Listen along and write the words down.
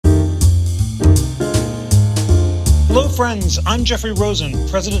Hello, friends. I'm Jeffrey Rosen,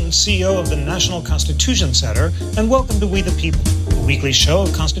 President and CEO of the National Constitution Center, and welcome to We the People, a weekly show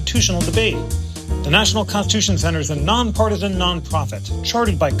of constitutional debate. The National Constitution Center is a nonpartisan nonprofit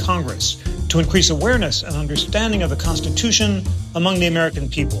chartered by Congress to increase awareness and understanding of the Constitution among the American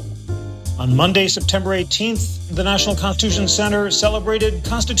people. On Monday, September 18th, the National Constitution Center celebrated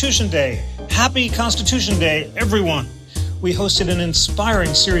Constitution Day. Happy Constitution Day, everyone. We hosted an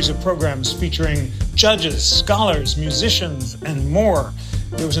inspiring series of programs featuring judges, scholars, musicians, and more.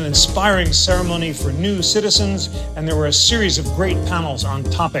 There was an inspiring ceremony for new citizens, and there were a series of great panels on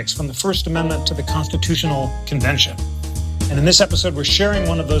topics from the First Amendment to the Constitutional Convention. And in this episode, we're sharing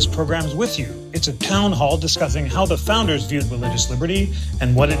one of those programs with you. It's a town hall discussing how the founders viewed religious liberty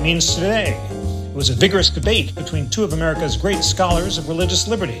and what it means today. It was a vigorous debate between two of America's great scholars of religious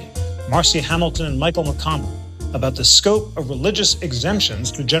liberty, Marcy Hamilton and Michael McConnell, about the scope of religious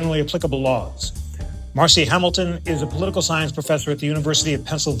exemptions to generally applicable laws. Marcy Hamilton is a political science professor at the University of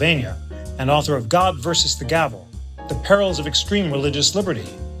Pennsylvania and author of God versus the Gavel, The Perils of Extreme Religious Liberty.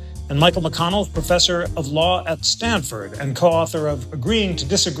 And Michael McConnell is professor of law at Stanford and co-author of Agreeing to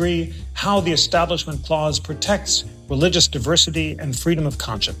Disagree, How the Establishment Clause Protects Religious Diversity and Freedom of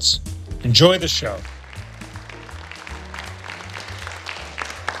Conscience. Enjoy the show.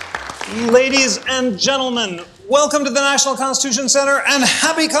 Ladies and gentlemen, welcome to the National Constitution Center and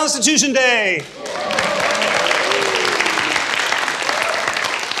happy Constitution Day!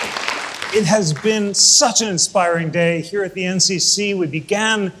 It has been such an inspiring day here at the NCC. We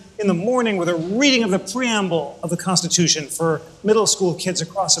began in the morning with a reading of the preamble of the Constitution for middle school kids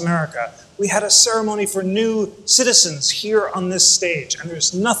across America. We had a ceremony for new citizens here on this stage, and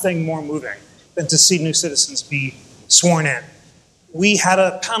there's nothing more moving than to see new citizens be sworn in. We had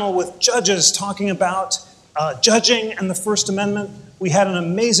a panel with judges talking about judging and the First Amendment. We had an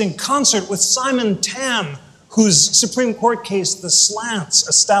amazing concert with Simon Tam, whose Supreme Court case, The Slants,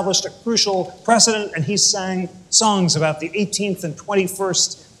 established a crucial precedent, and he sang songs about the 18th and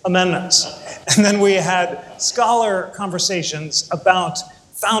 21st Amendments. And then we had scholar conversations about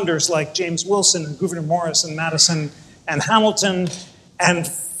founders like James Wilson and Gouverneur Morris and Madison and Hamilton. And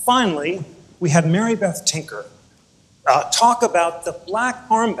finally, we had Mary Beth Tinker talk about the black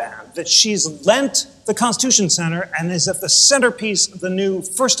armband that she's lent the Constitution Center and is at the centerpiece of the new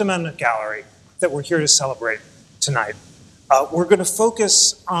First Amendment gallery that we're here to celebrate tonight. We're going to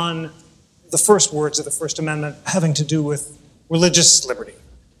focus on the first words of the First Amendment having to do with religious liberty.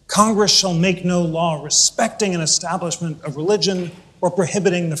 Congress shall make no law respecting an establishment of religion or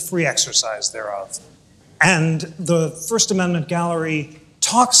prohibiting the free exercise thereof. And the First Amendment gallery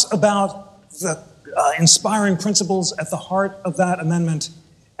talks about the inspiring principles at the heart of that amendment.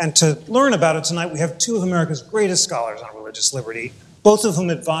 And to learn about it tonight, we have two of America's greatest scholars on religious liberty, both of whom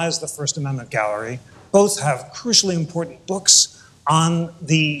advise the First Amendment gallery. Both have crucially important books on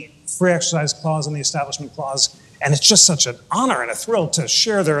the Free Exercise Clause and the Establishment Clause. And it's just such an honor and a thrill to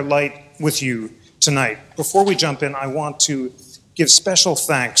share their light with you tonight. Before we jump in, I want to give special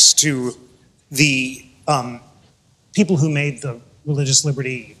thanks to the people who made the Religious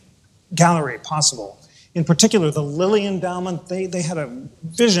Liberty Gallery possible. In particular, the Lilly Endowment, they had a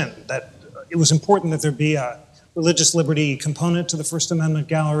vision that it was important that there be a religious liberty component to the First Amendment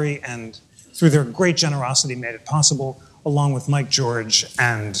Gallery, and through their great generosity made it possible, along with Mike George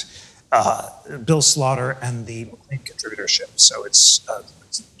and Bill Slaughter and the McLean Contributorship. So it's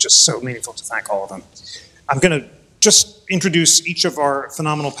just so meaningful to thank all of them. I'm going to just introduce each of our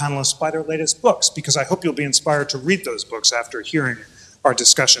phenomenal panelists by their latest books, because I hope you'll be inspired to read those books after hearing our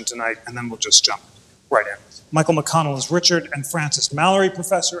discussion tonight, and then we'll just jump right in. Michael McConnell is Richard and Frances Mallory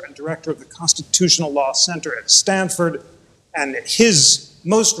Professor and Director of the Constitutional Law Center at Stanford, and his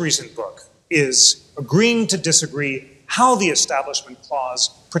most recent book is Agreeing to Disagree, How the Establishment Clause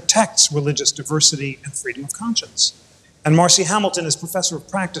Protects Religious Diversity and Freedom of Conscience. And Marcy Hamilton is Professor of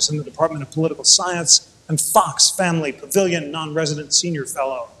Practice in the Department of Political Science and Fox Family Pavilion Non-Resident Senior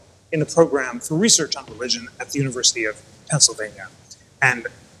Fellow in the Program for Research on Religion at the University of Pennsylvania. And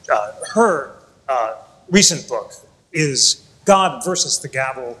her recent book is God versus the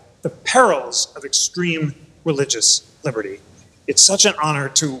Gavel, The Perils of Extreme Religious Liberty. It's such an honor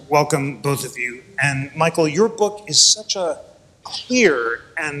to welcome both of you. And Michael, your book is such a clear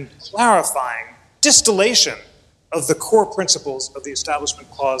and clarifying distillation of the core principles of the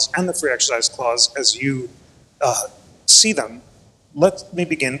Establishment Clause and the Free Exercise Clause as you see them. Let me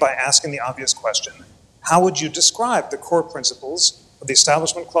begin by asking the obvious question. How would you describe the core principles of the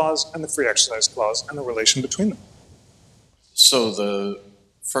Establishment Clause and the Free Exercise Clause and the relation between them? So the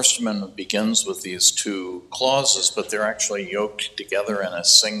First Amendment begins with these two clauses, but they're actually yoked together in a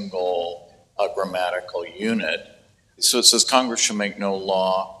single grammatical unit. So it says Congress shall make no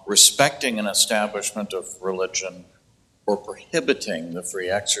law respecting an establishment of religion or prohibiting the free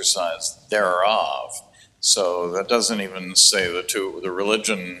exercise thereof. So that doesn't even say the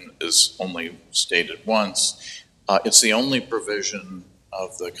religion is only stated once. It's the only provision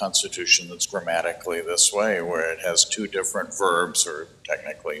of the Constitution that's grammatically this way, where it has two different verbs, or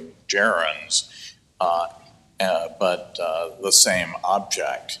technically gerunds, but the same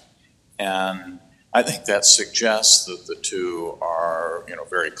object. And I think that suggests that the two are,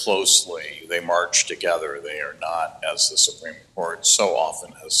 very closely, they march together. They are not, as the Supreme Court so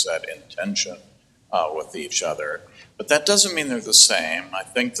often has said, in tension with each other. But that doesn't mean they're the same. I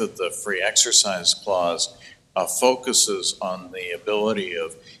think that the Free Exercise Clause focuses on the ability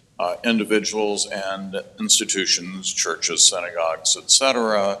of individuals and institutions, churches, synagogues,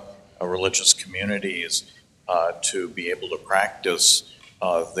 etc., religious communities, to be able to practice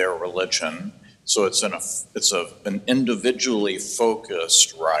their religion. So it's an individually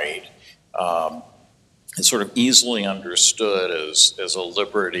focused right. It's sort of easily understood as a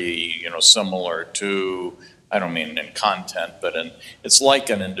liberty, similar to, I don't mean in content, but it's like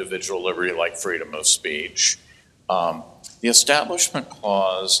an individual liberty, like freedom of speech. The Establishment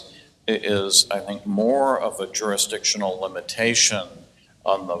Clause is, I think, more of a jurisdictional limitation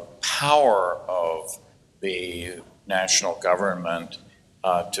on the power of the national government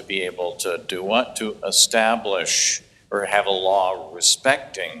to be able to do what? To establish or have a law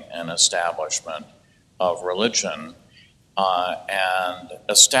respecting an establishment of religion. And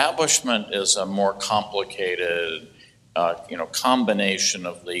establishment is a more complicated, combination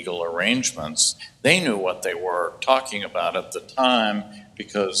of legal arrangements. They knew what they were talking about at the time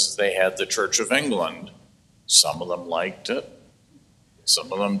because they had the Church of England. Some of them liked it,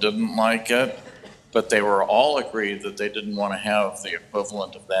 some of them didn't like it, but they were all agreed that they didn't want to have the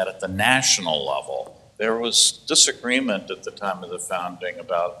equivalent of that at the national level. There was disagreement at the time of the founding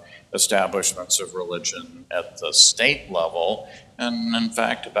about establishments of religion at the state level, and in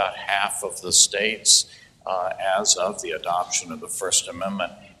fact, about half of the states, as of the adoption of the First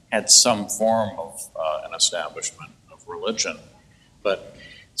Amendment, had some form of an establishment of religion. But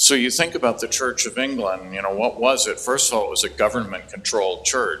so you think about the Church of England, what was it? First of all, it was a government-controlled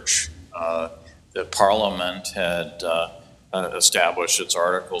church. The Parliament had established its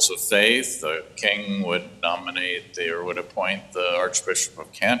articles of faith. The king would nominate would appoint the Archbishop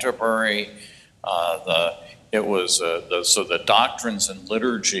of Canterbury. So the doctrines and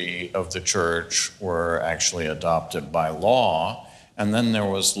liturgy of the church were actually adopted by law, and then there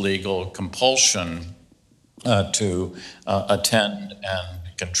was legal compulsion to attend and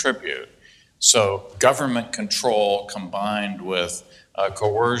contribute. So government control combined with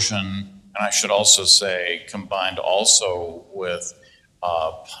coercion, and I should also say combined also with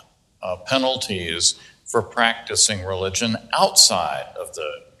penalties for practicing religion outside of the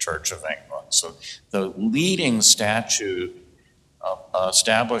Church of England. So the leading statute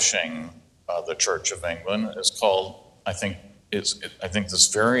establishing the Church of England is called, I think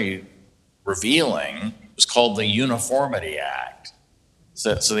this very revealing, is called the Uniformity Act.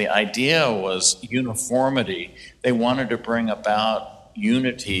 So the idea was uniformity. They wanted to bring about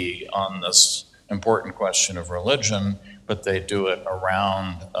unity on this important question of religion, but they do it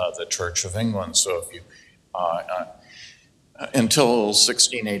around the Church of England. So if you until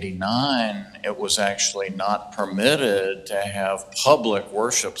 1689, it was actually not permitted to have public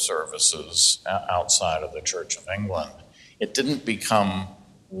worship services outside of the Church of England. It didn't become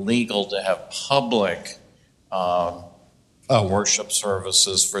legal to have public worship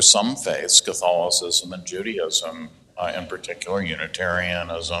services for some faiths, Catholicism and Judaism, in particular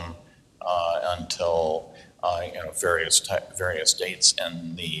Unitarianism, until various dates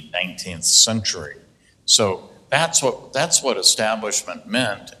in the 19th century. So that's what establishment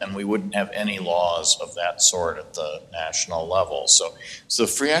meant, and we wouldn't have any laws of that sort at the national level. So the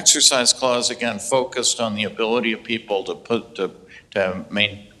Free Exercise Clause again focused on the ability of people to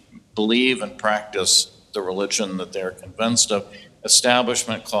believe and practice the religion that they're convinced of.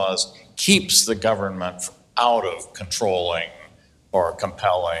 Establishment Clause keeps the government out of controlling or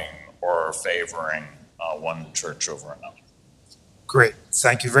compelling or favoring one church over another. Great.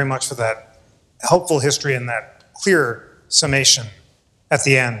 Thank you very much for that helpful history and that clear summation at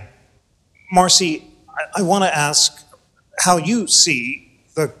the end. Marcy, I want to ask how you see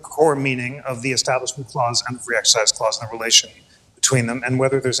the core meaning of the Establishment Clause and the Free Exercise Clause and the relation between them, and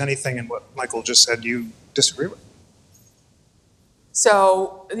whether there's anything in what Michael just said you disagree with.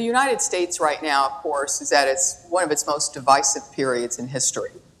 So the United States right now, of course, is at one of its most divisive periods in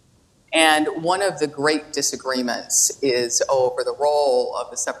history. And one of the great disagreements is over the role of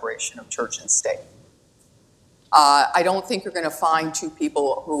the separation of church and state. I don't think you're going to find two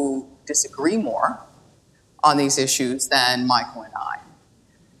people who disagree more on these issues than Michael and I.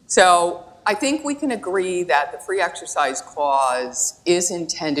 So I think we can agree that the Free Exercise Clause is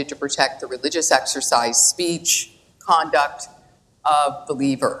intended to protect the religious exercise, speech, conduct of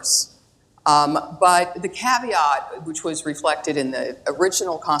believers. But the caveat, which was reflected in the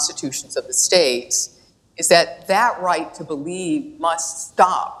original constitutions of the states, is that that right to believe must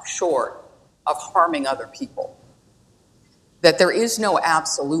stop short of harming other people. That there is no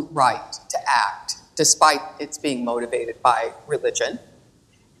absolute right to act, despite its being motivated by religion,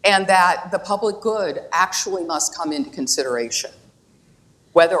 and that the public good actually must come into consideration,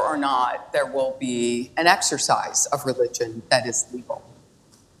 whether or not there will be an exercise of religion that is legal.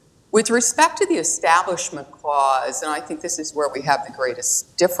 With respect to the Establishment Clause, and I think this is where we have the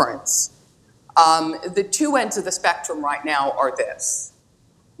greatest difference, the two ends of the spectrum right now are this.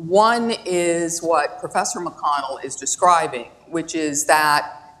 One is what Professor McConnell is describing, which is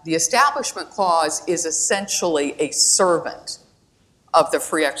that the Establishment Clause is essentially a servant of the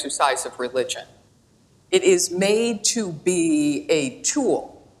free exercise of religion. It is made to be a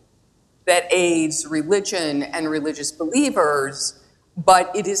tool that aids religion and religious believers,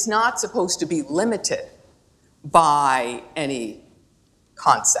 but it is not supposed to be limited by any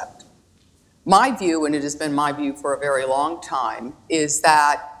concept. My view, and it has been my view for a very long time, is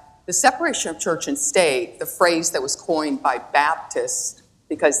that the separation of church and state, the phrase that was coined by Baptists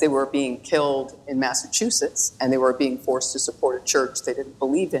because they were being killed in Massachusetts and they were being forced to support a church they didn't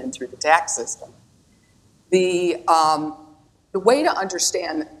believe in through the tax system. The way to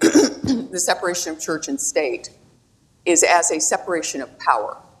understand the separation of church and state is as a separation of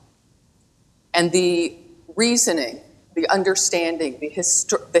power. And the reasoning, the understanding,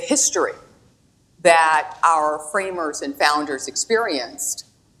 the history that our framers and founders experienced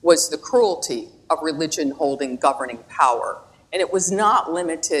was the cruelty of religion holding governing power. And it was not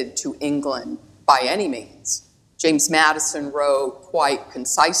limited to England by any means. James Madison wrote quite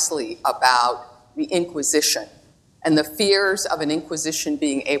concisely about the Inquisition and the fears of an Inquisition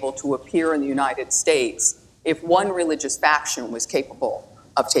being able to appear in the United States if one religious faction was capable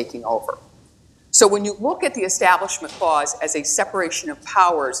of taking over. So when you look at the Establishment Clause as a separation of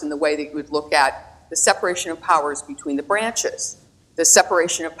powers in the way that you would look at the separation of powers between the branches, the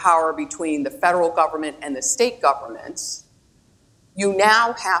separation of power between the federal government and the state governments, you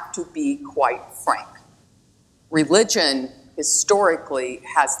now have to be quite frank. Religion historically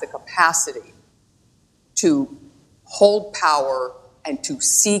has the capacity to hold power and to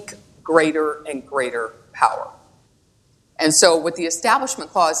seek greater and greater power. And so what the Establishment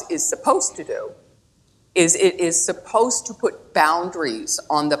Clause is supposed to do is it is supposed to put boundaries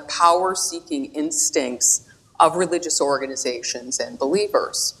on the power-seeking instincts of religious organizations and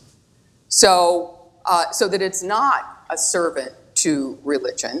believers. So that it's not a servant to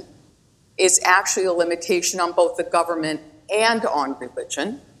religion. It's actually a limitation on both the government and on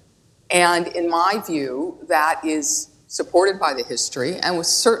religion. And in my view, that is supported by the history and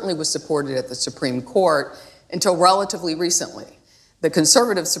certainly was supported at the Supreme Court until relatively recently. The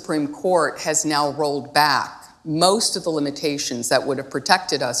conservative Supreme Court has now rolled back most of the limitations that would have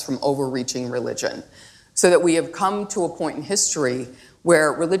protected us from overreaching religion, so that we have come to a point in history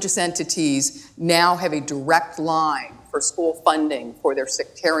where religious entities now have a direct line for school funding for their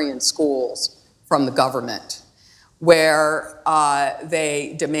sectarian schools from the government, where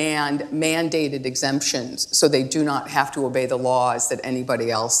they demand mandated exemptions so they do not have to obey the laws that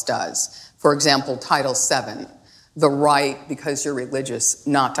anybody else does. For example, Title VII, the right, because you're religious,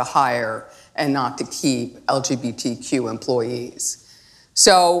 not to hire and not to keep LGBTQ employees.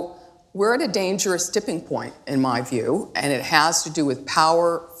 So we're at a dangerous tipping point, in my view, and it has to do with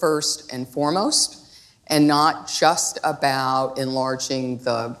power first and foremost, and not just about enlarging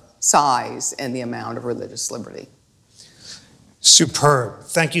the size and the amount of religious liberty. Superb.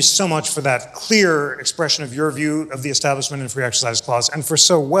 Thank you so much for that clear expression of your view of the Establishment and Free Exercise Clause, and for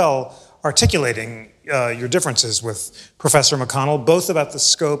so well articulating your differences with Professor McConnell, both about the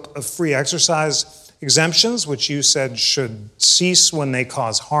scope of free exercise exemptions, which you said should cease when they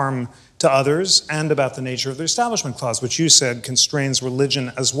cause harm to others, and about the nature of the Establishment Clause, which you said constrains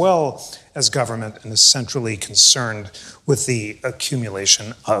religion as well as government and is centrally concerned with the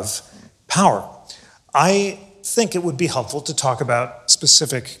accumulation of power. I think it would be helpful to talk about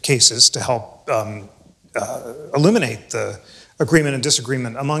specific cases to help illuminate the agreement and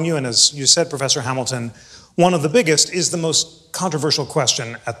disagreement among you. And as you said, Professor Hamilton, One of the biggest is the most controversial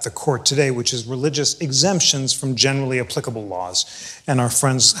question at the court today, which is religious exemptions from generally applicable laws. And our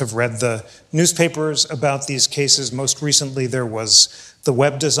friends have read the newspapers about these cases. Most recently, there was the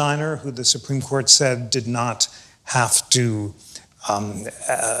web designer who the Supreme Court said did not have to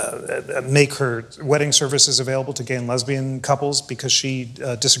make her wedding services available to gay and lesbian couples because she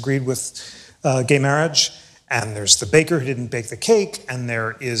disagreed with gay marriage. And there's the baker who didn't bake the cake, and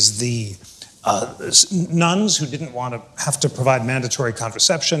there is the nuns who didn't want to have to provide mandatory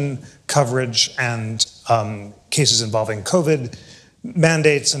contraception coverage, and cases involving COVID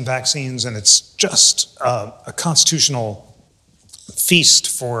mandates and vaccines, and it's just a constitutional feast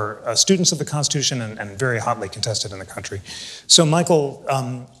for students of the Constitution and very hotly contested in the country. So Michael,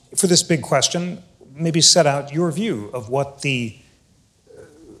 for this big question, maybe set out your view of what the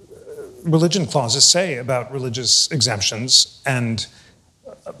religion clauses say about religious exemptions and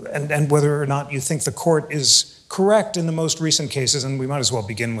whether or not you think the court is correct in the most recent cases, and we might as well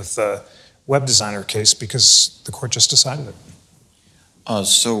begin with the web designer case because the court just decided it.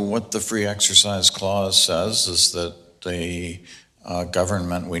 So what the Free Exercise Clause says is that the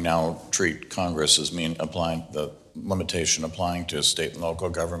government, we now treat Congress as applying the limitation applying to state and local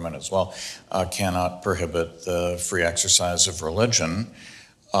government as well, cannot prohibit the free exercise of religion.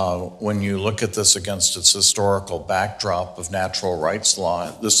 When you look at this against its historical backdrop of natural rights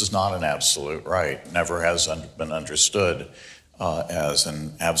law, this is not an absolute right. Never has been understood as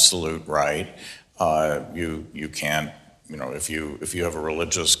an absolute right. You can't, if you have a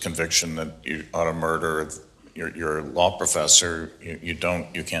religious conviction that you ought to murder your law professor, you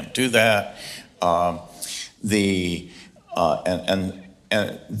can't do that. The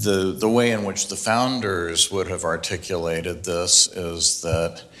way in which the founders would have articulated this is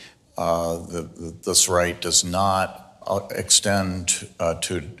that this right does not extend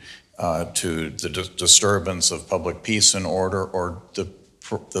to the disturbance of public peace and order or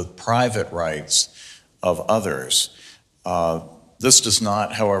the private rights of others. This does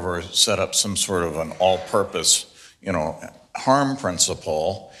not, however, set up some sort of an all-purpose, harm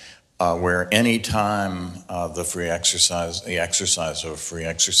principle where any time the exercise of a free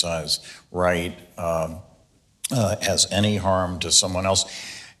exercise right has any harm to someone else.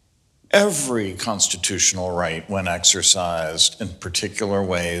 Every constitutional right, when exercised in particular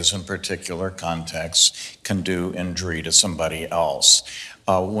ways, in particular contexts, can do injury to somebody else.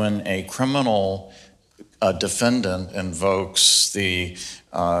 When a criminal defendant invokes their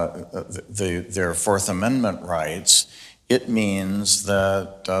Fourth Amendment rights, it means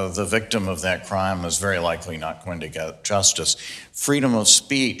that the victim of that crime is very likely not going to get justice. Freedom of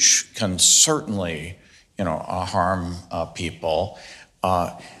speech can certainly, harm people.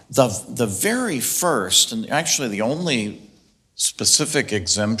 The very first, and actually the only specific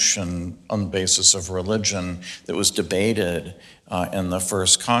exemption on the basis of religion that was debated in the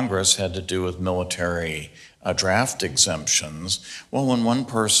first Congress had to do with military draft exemptions. Well, when one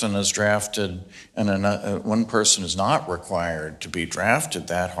person is drafted and one person is not required to be drafted,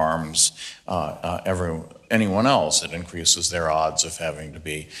 that harms anyone else. It increases their odds of having to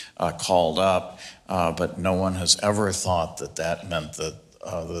be called up. But no one has ever thought that meant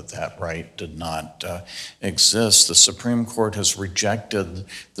that right did not exist. The Supreme Court has rejected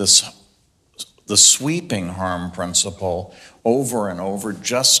the sweeping harm principle over and over.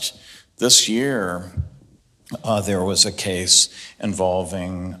 Just this year, there was a case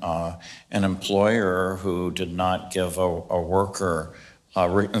involving an employer who did not give a worker,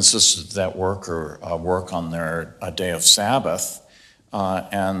 insisted that worker work on their day of Sabbath,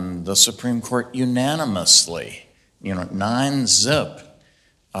 and the Supreme Court unanimously, 9-0,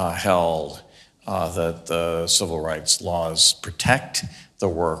 held that the civil rights laws protect the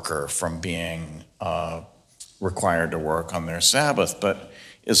worker from being required to work on their Sabbath. But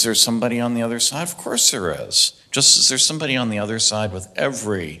is there somebody on the other side? Of course there is. Just as there's somebody on the other side with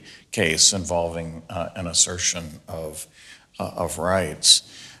every case involving an assertion of rights.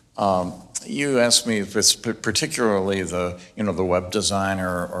 You asked me if it's particularly the web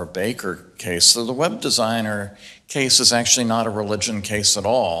designer or baker case. So the web designer case is actually not a religion case at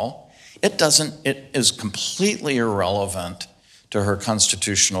all. It is completely irrelevant to her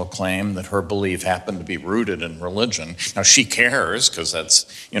constitutional claim that her belief happened to be rooted in religion. Now she cares, because that's,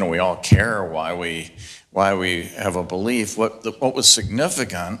 we all care why we have a belief. What was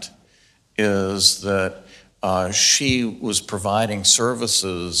significant is that she was providing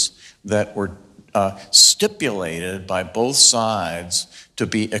services that were stipulated by both sides to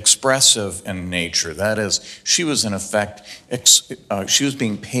be expressive in nature. That is, she was in effect, she was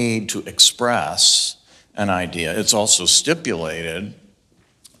being paid to express an idea. It's also stipulated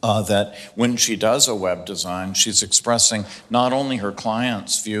that when she does a web design, she's expressing not only her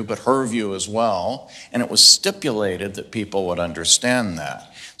client's view, but her view as well. And it was stipulated that people would understand that.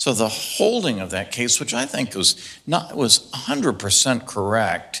 So the holding of that case, which I think was 100%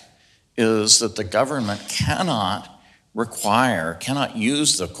 correct, is that the government cannot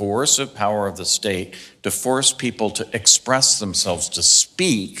use the coercive power of the state to force people to express themselves, to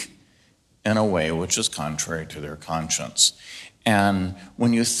speak in a way which is contrary to their conscience. And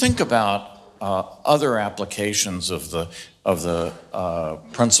when you think about other applications of the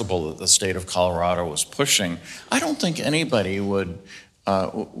principle that the state of Colorado was pushing, I don't think anybody would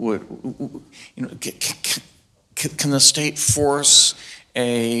can the state force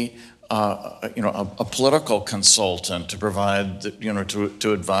a political consultant to provide,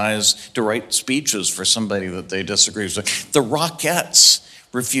 to advise, to write speeches for somebody that they disagree with? The Rockettes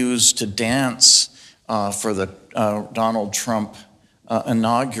refused to dance for the Donald Trump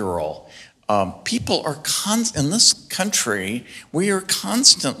inaugural. People are in this country, we are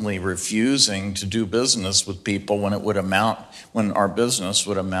constantly refusing to do business with people when our business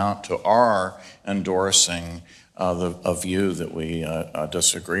would amount to our endorsing a view that we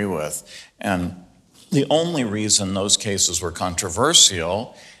disagree with. And the only reason those cases were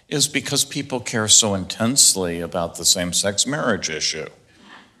controversial is because people care so intensely about the same-sex marriage issue.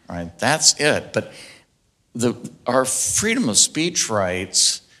 Right? That's it. But our freedom of speech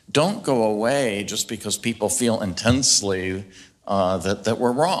rights don't go away just because people feel intensely that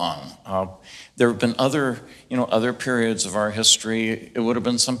we're wrong. There have been other periods of our history. It would have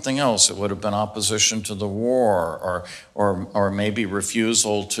been something else. It would have been opposition to the war, or maybe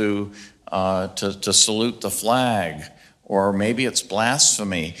refusal to salute the flag, or maybe it's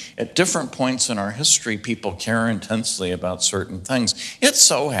blasphemy. At different points in our history, people care intensely about certain things. It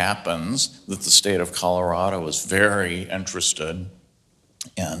so happens that the state of Colorado is very interested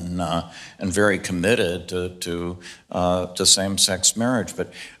and very committed to same-sex marriage,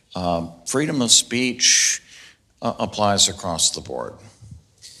 but freedom of speech applies across the board.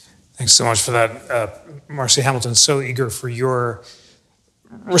 Thanks so much for that, Marcy Hamilton. So eager for your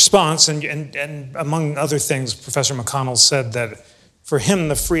response, and among other things, Professor McConnell said that for him,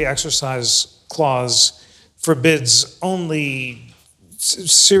 the free exercise clause forbids only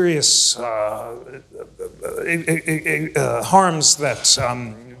serious harms that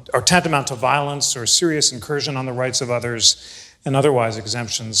are tantamount to violence or serious incursion on the rights of others, and otherwise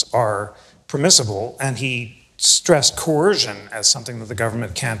exemptions are permissible. And he stressed coercion as something that the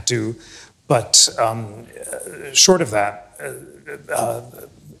government can't do, but short of that,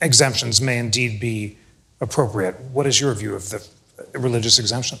 exemptions may indeed be appropriate. What is your view of the religious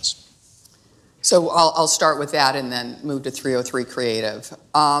exemptions? So I'll start with that and then move to 303 Creative.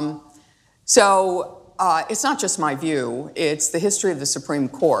 It's not just my view, it's the history of the Supreme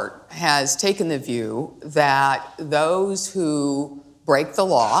Court has taken the view that those who break the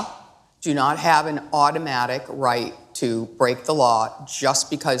law do not have an automatic right to break the law just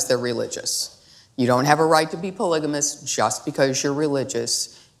because they're religious. You don't have a right to be polygamous just because you're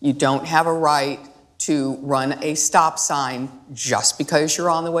religious. You don't have a right to run a stop sign just because you're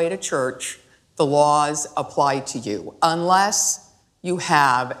on the way to church. The laws apply to you unless you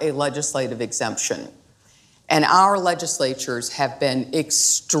have a legislative exemption. And our legislatures have been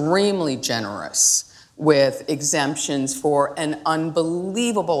extremely generous with exemptions for an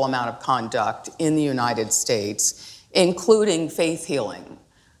unbelievable amount of conduct in the United States, including faith healing.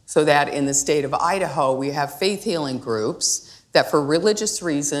 So that in the state of Idaho, we have faith healing groups that for religious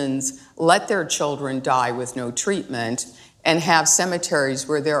reasons let their children die with no treatment and have cemeteries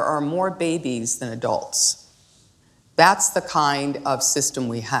where there are more babies than adults. That's the kind of system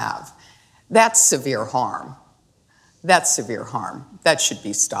we have. That's severe harm. That's severe harm. That should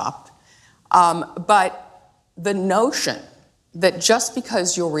be stopped. But the notion that just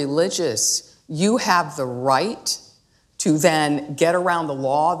because you're religious, you have the right to then get around the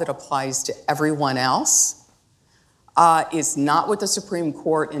law that applies to everyone else is not what the Supreme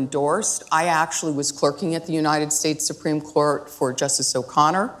Court endorsed. I actually was clerking at the United States Supreme Court for Justice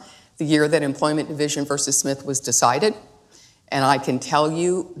O'Connor the year that Employment Division versus Smith was decided. And I can tell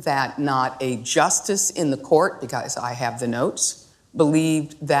you that not a justice in the court, because I have the notes,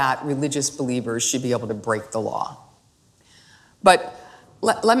 believed that religious believers should be able to break the law. But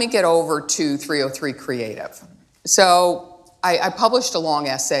let me get over to 303 Creative. So I published a long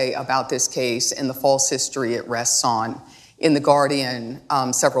essay about this case and the false history it rests on in The Guardian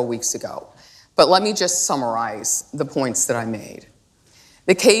several weeks ago. But let me just summarize the points that I made.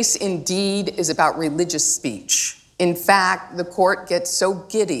 The case indeed is about religious speech. In fact, the court gets so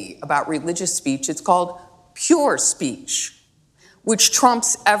giddy about religious speech, it's called pure speech. which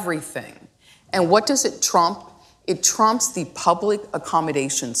trumps everything. And what does it trump? It trumps the public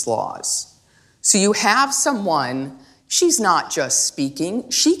accommodations laws. So you have someone, she's not just speaking,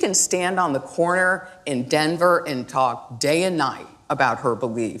 she can stand on the corner in Denver and talk day and night about her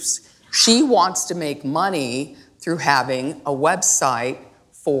beliefs. She wants to make money through having a website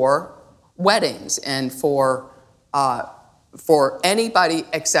for weddings and for anybody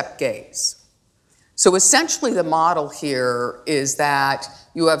except gays. So essentially the model here is that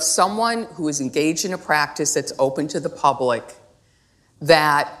you have someone who is engaged in a practice that's open to the public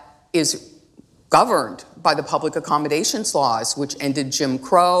that is governed by the public accommodations laws, which ended Jim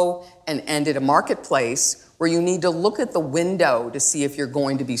Crow and ended a marketplace where you need to look at the window to see if you're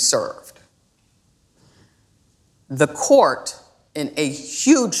going to be served. The court, in a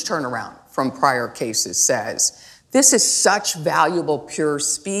huge turnaround from prior cases, says, this is such valuable pure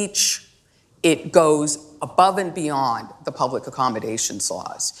speech, it goes above and beyond the public accommodations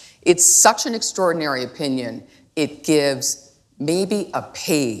laws. It's such an extraordinary opinion, it gives maybe a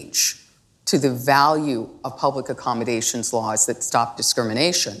page to the value of public accommodations laws that stop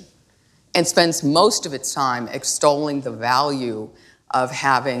discrimination, and spends most of its time extolling the value of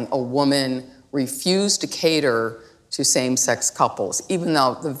having a woman refuse to cater to same-sex couples, even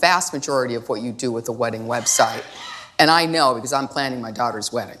though the vast majority of what you do with the wedding website, and I know because I'm planning my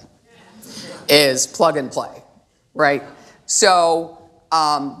daughter's wedding, is plug and play, right? So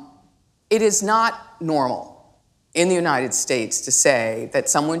it is not normal in the United States to say that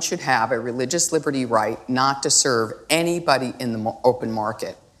someone should have a religious liberty right not to serve anybody in the open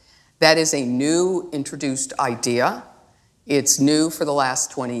market. That is a new introduced idea. It's new for the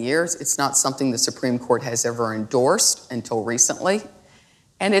last 20 years. It's not something the Supreme Court has ever endorsed until recently.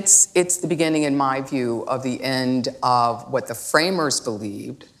 And it's the beginning, in my view, of the end of what the framers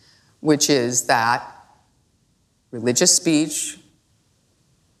believed, which is that religious speech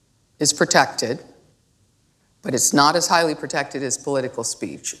is protected, but it's not as highly protected as political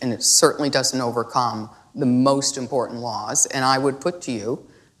speech, and it certainly doesn't overcome the most important laws. And I would put to you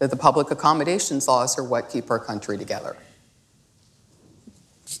that the public accommodations laws are what keep our country together.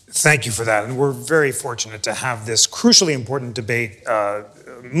 Thank you for that. And we're very fortunate to have this crucially important debate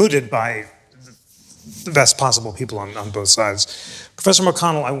mooted by the best possible people on both sides. Professor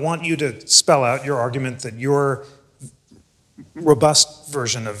McConnell, I want you to spell out your argument that your robust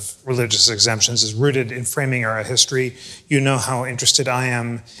version of religious exemptions is rooted in framing our history. You know how interested I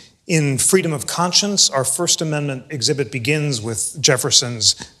am in freedom of conscience. Our First Amendment exhibit begins with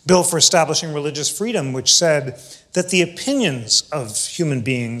Jefferson's Bill for Establishing Religious Freedom, which said that the opinions of human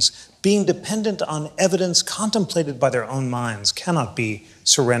beings, being dependent on evidence contemplated by their own minds, cannot be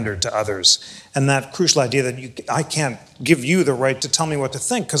surrendered to others. And that crucial idea that I can't give you the right to tell me what to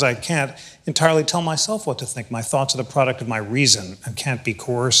think because I can't entirely tell myself what to think. My thoughts are the product of my reason and can't be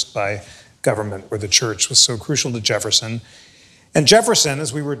coerced by government or the church was so crucial to Jefferson. And Jefferson,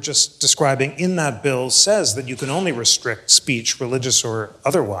 as we were just describing in that bill, says that you can only restrict speech, religious or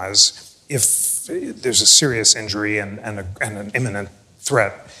otherwise, if there's a serious injury and an imminent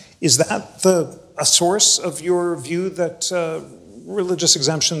threat. Is that a source of your view that religious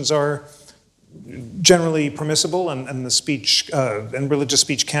exemptions are generally permissible and the speech and religious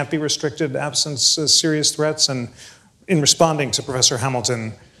speech can't be restricted absent serious threats? And in responding to Professor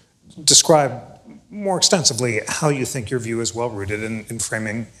Hamilton, describe more extensively how you think your view is well-rooted in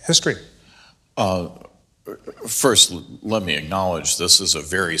framing history. First, let me acknowledge this is a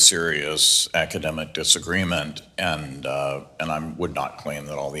very serious academic disagreement, and I would not claim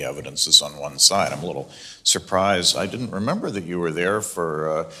that all the evidence is on one side. I'm a little surprised. I didn't remember that you were there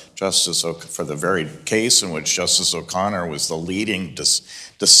for for the very case in which Justice O'Connor was the leading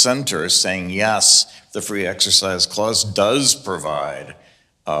dissenter, saying yes, the Free Exercise Clause does provide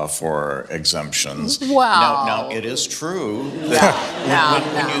for exemptions. Wow. Now it is true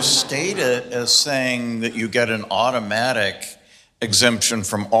that when you state it as saying that you get an automatic exemption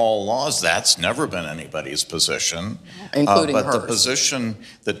from all laws, that's never been anybody's position. Including but hers. the position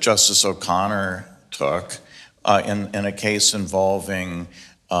that Justice O'Connor took in a case involving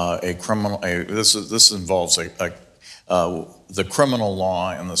a criminal, this involves the criminal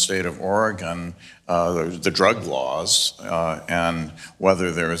law in the state of Oregon, the drug laws, and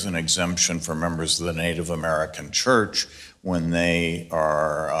whether there is an exemption for members of the Native American Church when they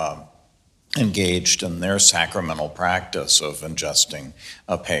are engaged in their sacramental practice of ingesting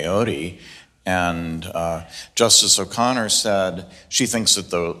a peyote. And Justice O'Connor said she thinks that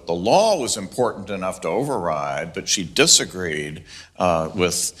the law was important enough to override, but she disagreed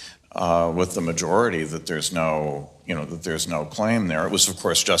with the majority that there's no that there's no claim there. It was, of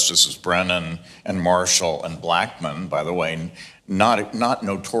course, Justices Brennan and Marshall and Blackmun, by the way, not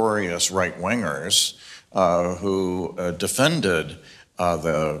notorious right-wingers who defended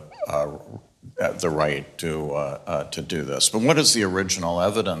the right to do this. But what is the original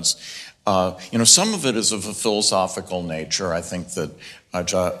evidence? Some of it is of a philosophical nature. I think that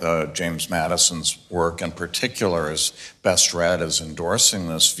James Madison's work in particular is best read as endorsing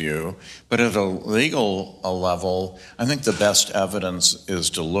this view. But at a legal level, I think the best evidence is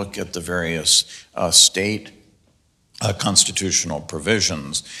to look at the various state constitutional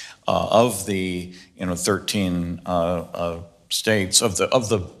provisions of the 13 states, of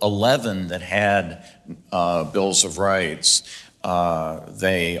the 11 that had bills of rights. A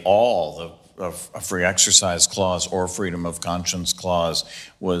free exercise clause or freedom of conscience clause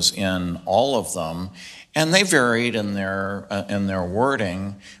was in all of them, and they varied in their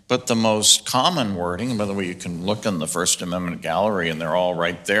wording. But the most common wording, by the way, you can look in the First Amendment gallery, and they're all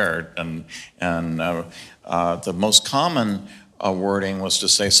right there. And the most common wording was to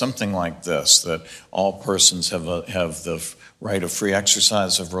say something like this: that all persons have the right of free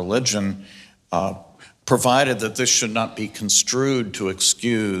exercise of religion, provided that this should not be construed to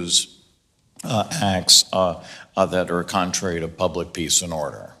excuse acts that are contrary to public peace and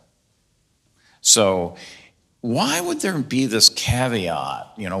order. So why would there be this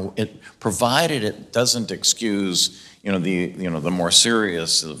caveat? Provided it doesn't excuse the more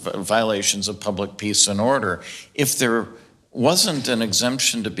serious violations of public peace and order. If there wasn't an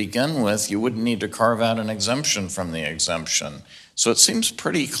exemption to begin with, you wouldn't need to carve out an exemption from the exemption. So it seems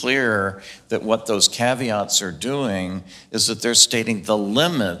pretty clear that what those caveats are doing is that they're stating the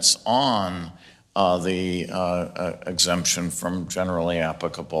limits on the exemption from generally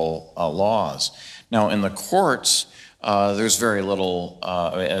applicable laws. Now, in the courts, there's very little,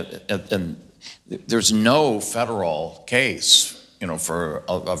 and there's no federal case, for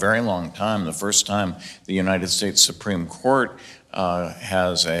a very long time. The first time the United States Supreme Court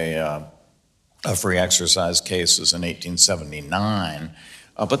has a free exercise case is in 1879.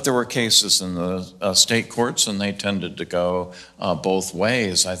 But there were cases in the state courts, and they tended to go both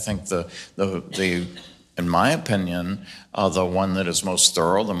ways. I think in my opinion, the one that is most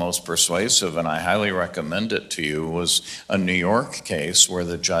thorough, the most persuasive, and I highly recommend it to you, was a New York case where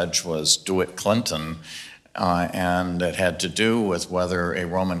the judge was DeWitt Clinton, and it had to do with whether a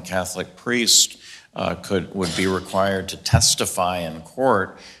Roman Catholic priest would be required to testify in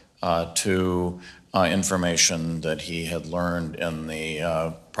court to information that he had learned in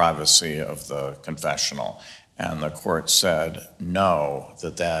the privacy of the confessional. And the court said no,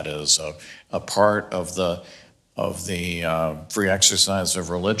 that is a part of the free exercise of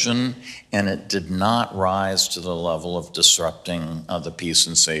religion, and it did not rise to the level of disrupting the peace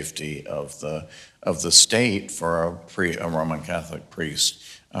and safety of the state for a Roman Catholic priest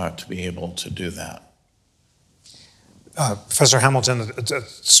to be able to do that. Professor Hamilton, a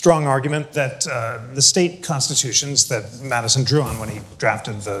strong argument that the state constitutions that Madison drew on when he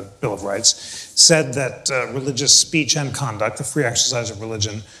drafted the Bill of Rights said that religious speech and conduct, the free exercise of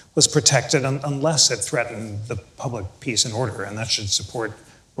religion, was protected unless it threatened the public peace and order, and that should support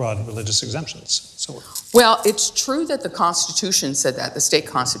broad religious exemptions. So, well, it's true that the Constitution said that, the state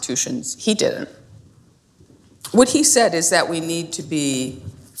constitutions. He didn't. What he said is that we need to be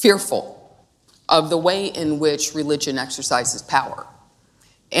fearful of the way in which religion exercises power,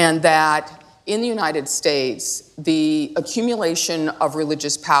 and that in the United States, the accumulation of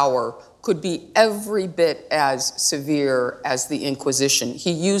religious power could be every bit as severe as the Inquisition.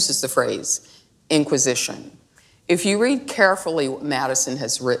 He uses the phrase Inquisition. If you read carefully what Madison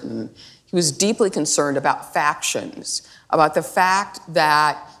has written, he was deeply concerned about factions, about the fact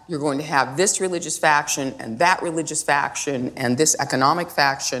that you're going to have this religious faction and that religious faction and this economic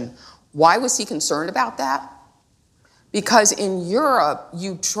faction. Why was he concerned about that? Because in Europe,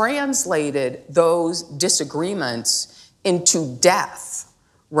 you translated those disagreements into death,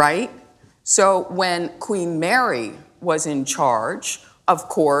 right? So when Queen Mary was in charge, of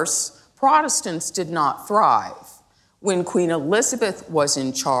course, Protestants did not thrive. When Queen Elizabeth was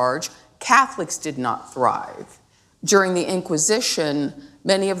in charge, Catholics did not thrive. During the Inquisition,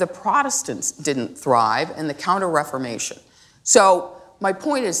 many of the Protestants didn't thrive, and the Counter-Reformation. So my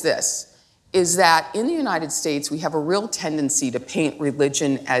point is this, is that in the United States, we have a real tendency to paint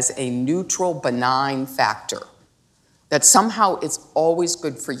religion as a neutral, benign factor, that somehow it's always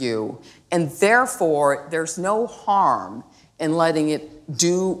good for you, and therefore there's no harm in letting it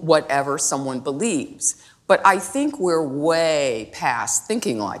do whatever someone believes. But I think we're way past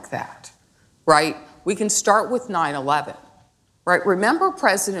thinking like that, right? We can start with 9/11, right? Remember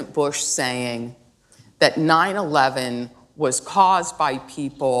President Bush saying that 9/11 was caused by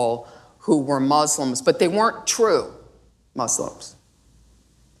people who were Muslims, but they weren't true Muslims.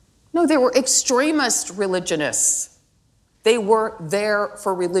 No, they were extremist religionists. They were there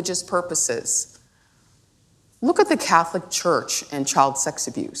for religious purposes. Look at the Catholic Church and child sex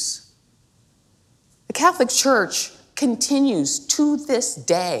abuse. The Catholic Church continues to this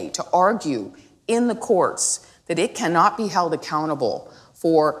day to argue in the courts that it cannot be held accountable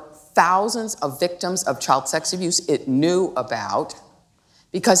for thousands of victims of child sex abuse it knew about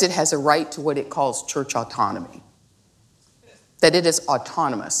because it has a right to what it calls church autonomy, that it is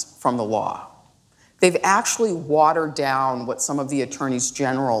autonomous from the law. They've actually watered down what some of the attorneys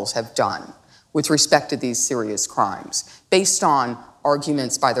generals have done with respect to these serious crimes, based on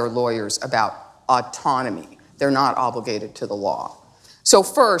arguments by their lawyers about autonomy. They're not obligated to the law. So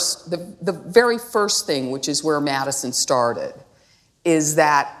first, the very first thing, which is where Madison started, is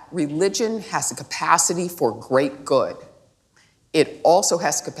that religion has a capacity for great good. It also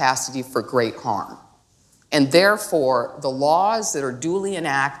has capacity for great harm. And therefore, the laws that are duly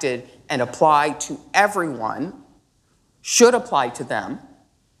enacted and apply to everyone should apply to them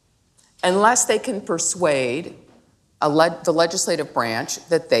unless they can persuade the legislative branch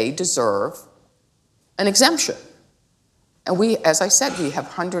that they deserve an exemption. And we, as I said, we have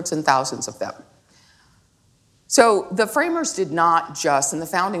hundreds and thousands of them. So the framers did not just, and the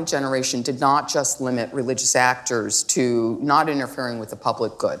founding generation did not just limit religious actors to not interfering with the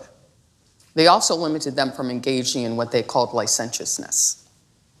public good. They also limited them from engaging in what they called licentiousness.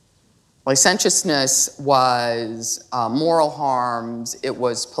 Licentiousness was moral harms, it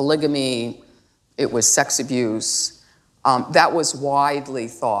was polygamy, it was sex abuse. That was widely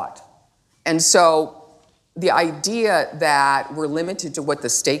thought. And so the idea that we're limited to what the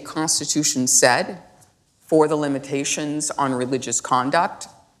state constitution said for the limitations on religious conduct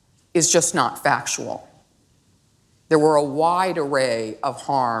is just not factual. There were a wide array of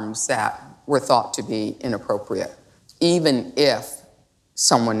harms that were thought to be inappropriate, even if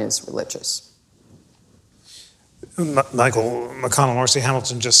someone is religious. Michael McConnell, Marcy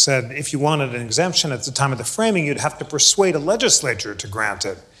Hamilton just said if you wanted an exemption at the time of the framing, you'd have to persuade a legislature to grant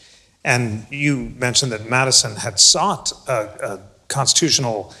it. And you mentioned that Madison had sought a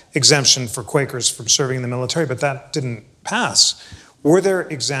constitutional exemption for Quakers from serving in the military, but that didn't pass. Were there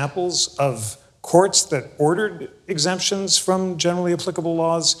examples of courts that ordered exemptions from generally applicable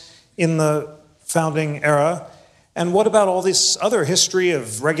laws in the founding era? And what about all this other history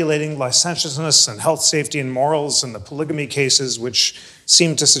of regulating licentiousness and health, safety, and morals and the polygamy cases, which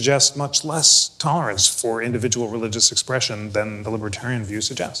seem to suggest much less tolerance for individual religious expression than the libertarian view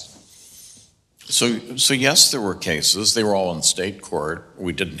suggests? So yes, there were cases. They were all in state court.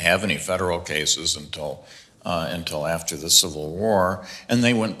 We didn't have any federal cases until after the Civil War, and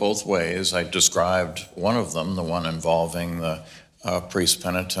they went both ways. I described one of them, the one involving the priest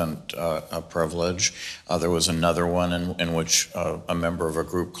penitent privilege. There was another one in which a member of a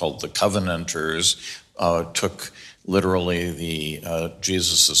group called the Covenanters took literally the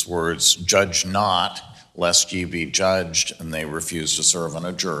Jesus's words, "Judge not, lest ye be judged," and they refused to serve on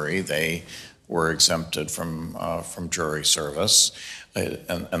a jury. They were exempted from jury service,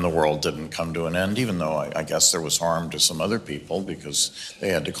 and the world didn't come to an end, even though I guess there was harm to some other people because they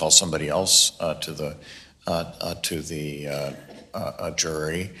had to call somebody else to the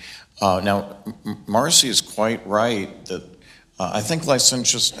jury. Now, Marcy is quite right that I think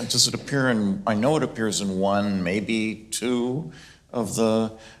licentiousness, does it appear in, I know it appears in one, maybe two of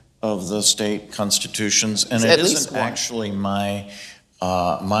the state constitutions, and it isn't actually my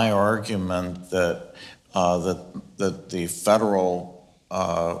argument that the federal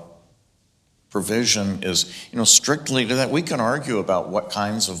provision is, strictly to that. We can argue about what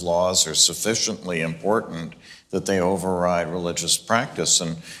kinds of laws are sufficiently important that they override religious practice,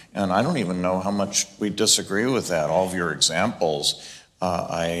 and I don't even know how much we disagree with that. All of your examples,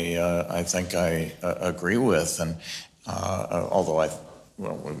 I think I agree with, and although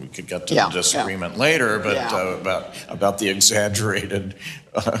we could get to the disagreement later, but about the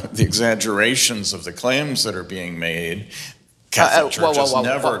exaggerations of the claims that are being made. Catholic Church has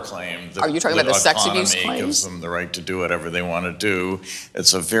never claimed that, are you talking about the sex abuse autonomy gives them the right to do whatever they want to do.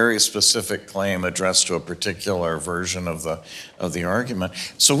 It's a very specific claim addressed to a particular version of the argument.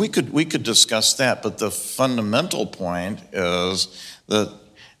 So we could discuss that, but the fundamental point is that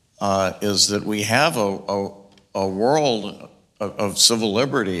we have a world of civil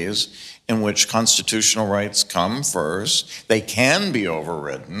liberties in which constitutional rights come first. They can be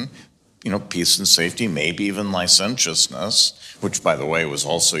overridden. peace and safety, maybe even licentiousness, which, by the way, was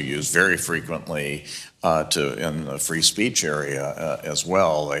also used very frequently in the free speech area as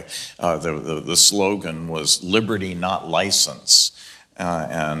well. The slogan was "Liberty, not license,"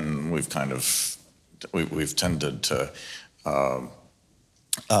 and we've tended to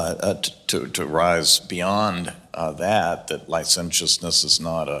rise beyond that licentiousness is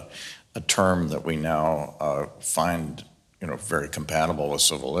not a term that we now find very compatible with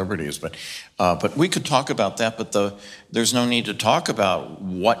civil liberties. But we could talk about that, but there's no need to talk about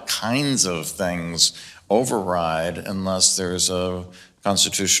what kinds of things override unless there's a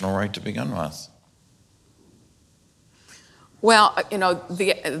constitutional right to begin with. Well,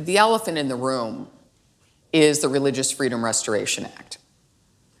 the elephant in the room is the Religious Freedom Restoration Act.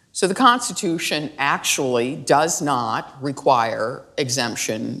 So the Constitution actually does not require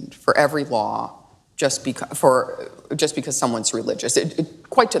exemption for every law just because someone's religious.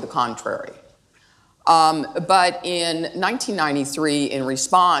 Quite to the contrary. But in 1993, in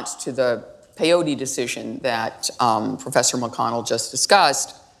response to the Peyote decision that Professor McConnell just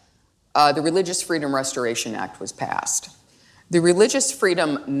discussed, the Religious Freedom Restoration Act was passed. The Religious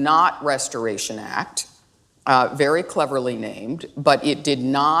Freedom Not Restoration Act, very cleverly named, but it did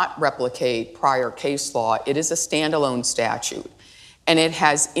not replicate prior case law. It is a standalone statute, and it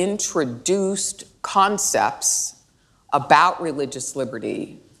has introduced concepts about religious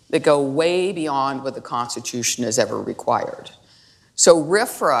liberty that go way beyond what the Constitution has ever required. So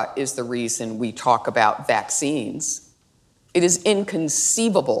RFRA is the reason we talk about vaccines. It is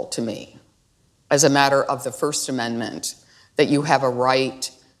inconceivable to me, as a matter of the First Amendment, that you have a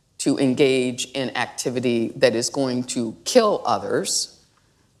right to engage in activity that is going to kill others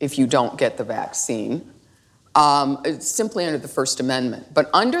if you don't get the vaccine. It's simply under the First Amendment. But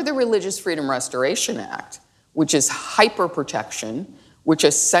under the Religious Freedom Restoration Act, which is hyper-protection, which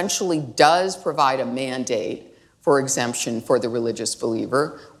essentially does provide a mandate for exemption for the religious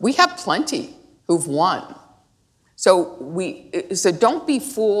believer, we have plenty who've won. So don't be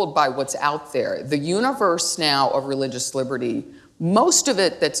fooled by what's out there. The universe now of religious liberty, most of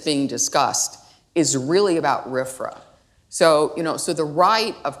it that's being discussed is really about RFRA. So the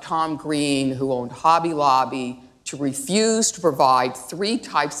right of Tom Green, who owned Hobby Lobby, to refuse to provide 3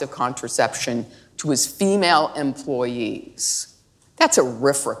 types of contraception to his female employees, that's a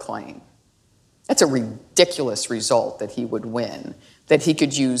RFRA claim. That's a ridiculous result that he would win, that he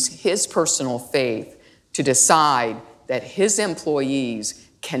could use his personal faith to decide that his employees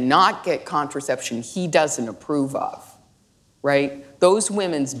cannot get contraception he doesn't approve of, right? Those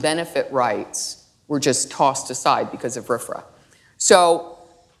women's benefit rights were just tossed aside because of RFRA. So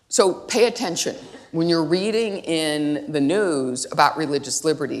pay attention. When you're reading in the news about religious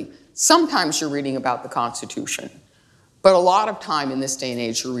liberty, sometimes you're reading about the Constitution. But a lot of time in this day and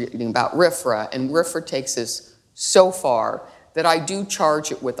age, you're reading about RFRA, and RFRA takes us so far that I do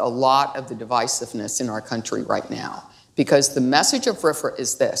charge it with a lot of the divisiveness in our country right now. Because the message of RFRA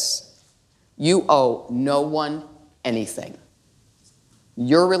is this: you owe no one anything.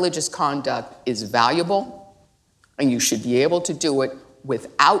 Your religious conduct is valuable, and you should be able to do it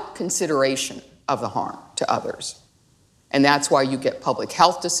without consideration of the harm to others. And that's why you get public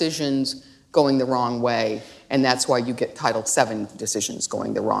health decisions going the wrong way, and that's why you get Title VII decisions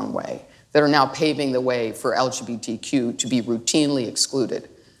going the wrong way, that are now paving the way for LGBTQ to be routinely excluded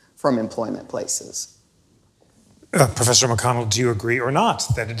from employment places. Professor McConnell, do you agree or not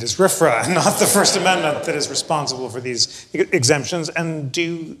that it is RFRA and not the First Amendment that is responsible for these exemptions? And do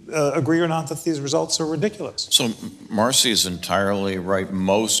you agree or not that these results are ridiculous? So Marcy is entirely right.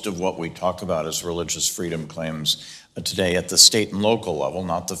 Most of what we talk about as religious freedom claims today at the state and local level,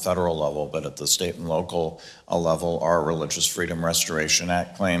 not the federal level, but at the state and local level, are Religious Freedom Restoration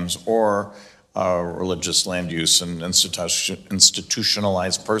Act claims or Religious Land Use and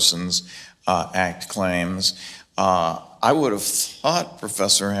Institutionalized Persons Act claims. I would have thought,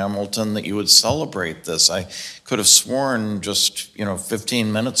 Professor Hamilton, that you would celebrate this. I could have sworn just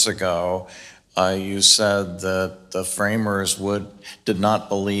 15 minutes ago you said that the framers did not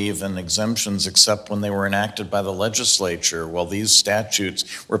believe in exemptions except when they were enacted by the legislature. Well, these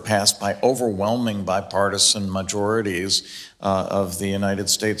statutes were passed by overwhelming bipartisan majorities of the United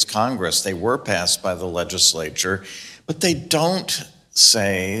States Congress. They were passed by the legislature, but they don't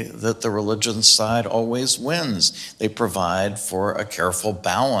say that the religion side always wins. They provide for a careful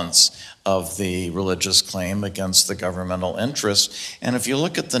balance of the religious claim against the governmental interest. And if you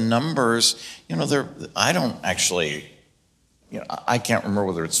look at the numbers, I don't actually, I can't remember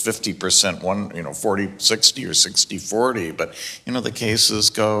whether it's 50%, 40-60 or 60-40, but the cases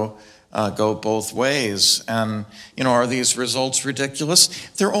go go both ways. And, are these results ridiculous?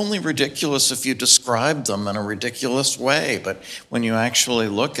 They're only ridiculous if you describe them in a ridiculous way. But when you actually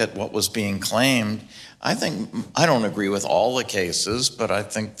look at what was being claimed, I don't agree with all the cases, but I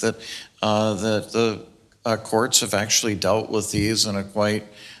think that the courts have actually dealt with these in a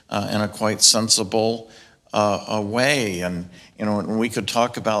quite sensible way. And, and we could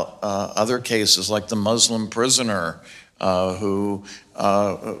talk about other cases like the Muslim prisoner who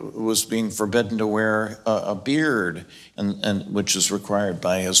was being forbidden to wear a beard, and which is required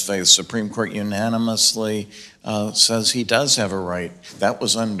by his faith. Supreme Court unanimously says he does have a right. That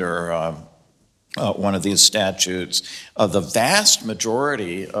was under one of these statutes. The vast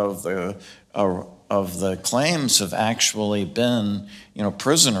majority of the claims have actually been,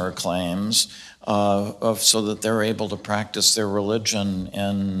 prisoner claims, so that they're able to practice their religion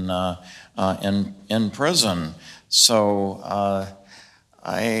in prison. So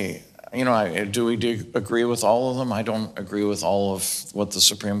do we agree with all of them? I don't agree with all of what the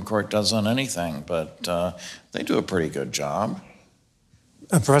Supreme Court does on anything, but they do a pretty good job.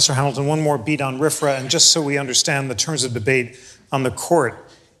 Professor Hamilton, one more beat on RFRA, and just so we understand the terms of debate on the court,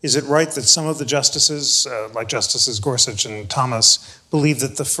 is it right that some of the justices, like Justices Gorsuch and Thomas, believe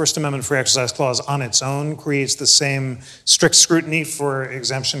that the First Amendment Free Exercise Clause on its own creates the same strict scrutiny for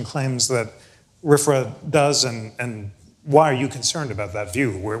exemption claims that RFRA does, and why are you concerned about that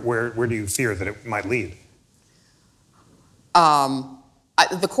view? Where do you fear that it might lead?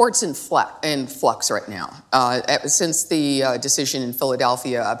 The court's in flux right now. Since the decision in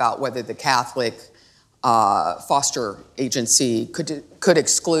Philadelphia about whether the Catholic foster agency could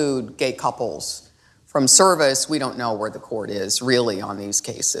exclude gay couples from service, we don't know where the court is really on these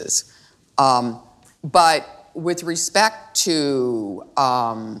cases. But with respect to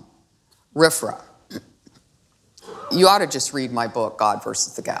RFRA, you ought to just read my book, God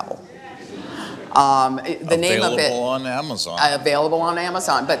versus the Gavel. The name of it, available on Amazon. Available on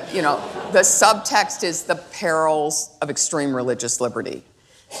Amazon. But, the subtext is The Perils of Extreme Religious Liberty.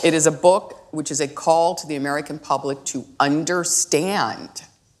 It is a book which is a call to the American public to understand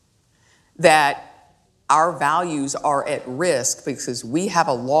that our values are at risk because we have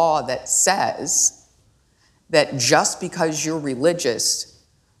a law that says that just because you're religious,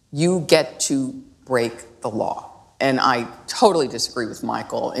 you get to break the law. And I totally disagree with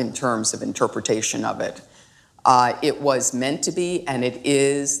Michael in terms of interpretation of it. It was meant to be, and it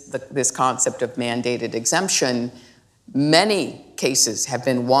is this concept of mandated exemption. Many cases have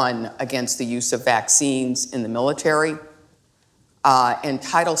been won against the use of vaccines in the military, and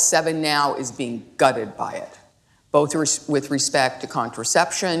Title VII now is being gutted by it, both with respect to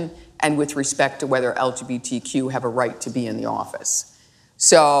contraception and with respect to whether LGBTQ have a right to be in the office.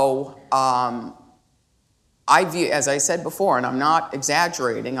 So I view, as I said before, and I'm not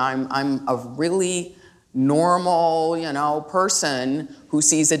exaggerating, I'm a really normal, person who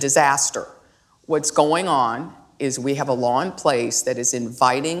sees a disaster. What's going on is we have a law in place that is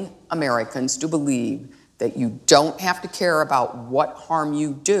inviting Americans to believe that you don't have to care about what harm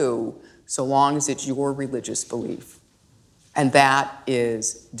you do so long as it's your religious belief. And that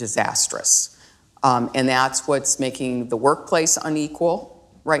is disastrous. And that's what's making the workplace unequal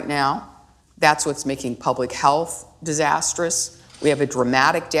right now. That's what's making public health disastrous. We have a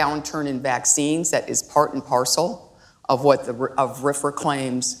dramatic downturn in vaccines that is part and parcel of what of RFRA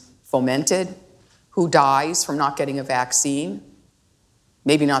claims fomented. Who dies from not getting a vaccine?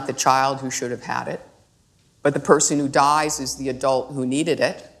 Maybe not the child who should have had it, but the person who dies is the adult who needed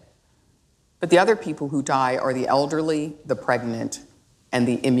it. But the other people who die are the elderly, the pregnant, and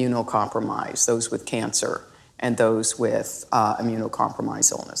the immunocompromised, those with cancer and those with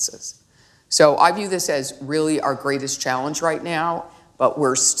immunocompromised illnesses. So I view this as really our greatest challenge right now, but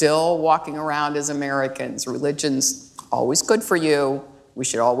we're still walking around as Americans. Religion's always good for you. We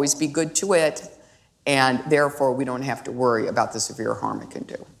should always be good to it. And therefore, we don't have to worry about the severe harm it can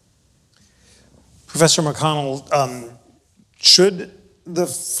do. Professor McConnell, should the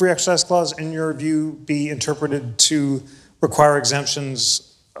Free Exercise Clause, in your view, be interpreted to require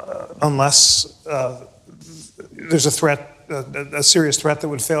exemptions unless there's a threat, a serious threat that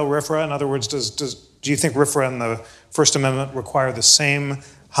would fail RFRA? In other words, do you think RFRA and the First Amendment require the same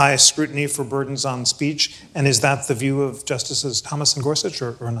high scrutiny for burdens on speech? And is that the view of Justices Thomas and Gorsuch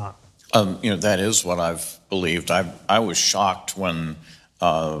or not? That is what I've believed. I was shocked when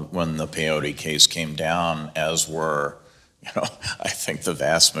the peyote case came down, as were, I think the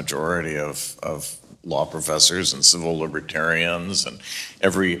vast majority of law professors and civil libertarians and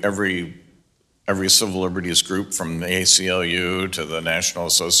every every civil liberties group from the ACLU to the National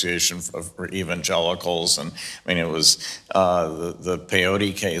Association of Evangelicals. And I mean, it was, the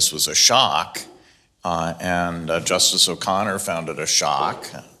peyote case was a shock. And Justice O'Connor found it a shock.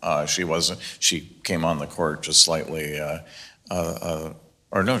 She came on the court just slightly,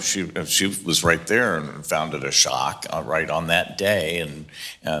 she was right there and found it a shock right on that day,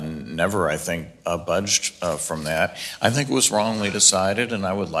 and never, I think, budged from that. I think it was wrongly decided, and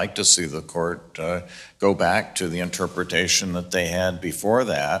I would like to see the court go back to the interpretation that they had before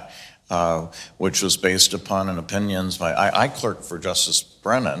that, which was based upon opinions by, I clerked for Justice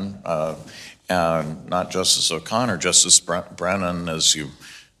Brennan, not Justice O'Connor. Justice Brennan,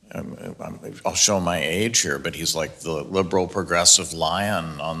 I'll show my age here, but he's like the liberal progressive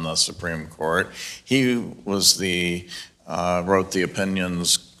lion on the Supreme Court. He was wrote the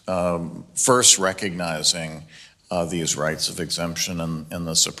opinions first recognizing these rights of exemption in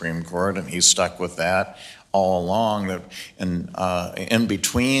the Supreme Court, and he stuck with that all along. And in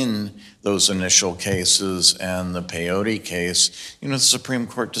between those initial cases and the peyote case, the Supreme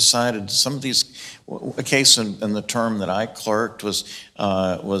Court decided some of these. A case in the term that I clerked was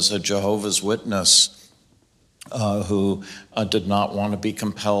a Jehovah's Witness who did not want to be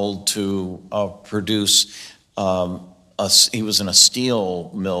compelled to produce. He was in a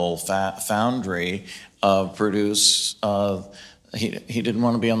steel mill foundry. He didn't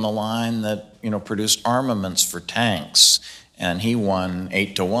want to be on the line that produced armaments for tanks. And he won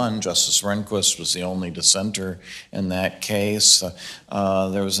 8-1. Justice Rehnquist was the only dissenter in that case.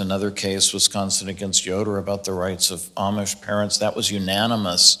 There was another case, Wisconsin against Yoder, about the rights of Amish parents. That was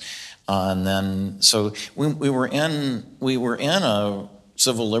unanimous. And then, so we were in a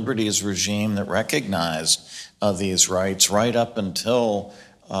civil liberties regime that recognized these rights right up until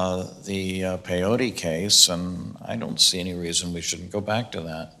the peyote case, and I don't see any reason we shouldn't go back to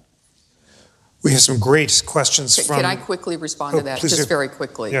that. We have some great questions from... Can I quickly respond to that, just very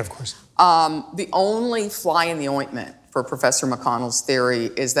quickly? Yeah, of course. The only fly in the ointment for Professor McConnell's theory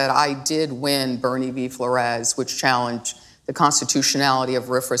is that I did win Bernie v. Flores, which challenged the constitutionality of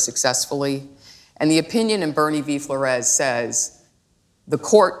RFRA successfully. And the opinion in Bernie v. Flores says, the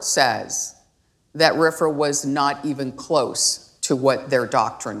court says, that RFRA was not even close to what their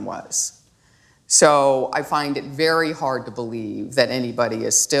doctrine was. So I find it very hard to believe that anybody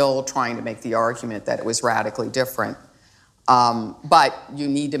is still trying to make the argument that it was radically different. But you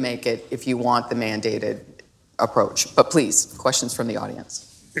need to make it if you want the mandated approach. But please, questions from the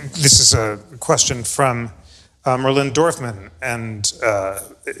audience. This is a question from Merlin Dorfman, and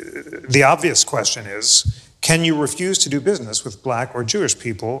the obvious question is, can you refuse to do business with Black or Jewish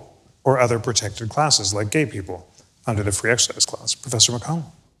people or other protected classes like gay people under the Free Exercise Clause? Professor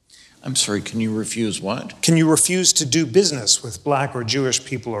McConnell. I'm sorry, can you refuse what? Can you refuse to do business with Black or Jewish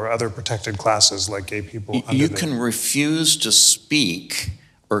people or other protected classes like gay people? You can refuse to speak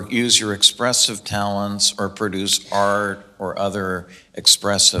or use your expressive talents or produce art or other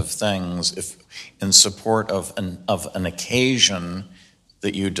expressive things if in support of an occasion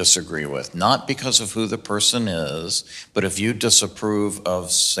that you disagree with, not because of who the person is, but if you disapprove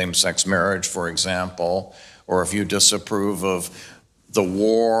of same-sex marriage, for example, or if you disapprove of the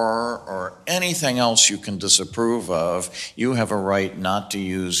war or anything else you can disapprove of, you have a right not to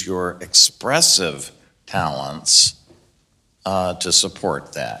use your expressive talents to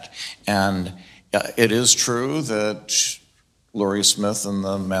support that. And it is true that Laurie Smith in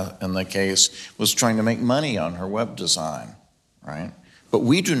the case was trying to make money on her web design, right? But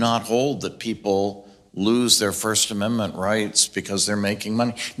we do not hold that people lose their First Amendment rights because they're making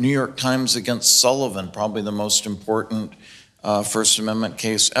money. New York Times against Sullivan, probably the most important First Amendment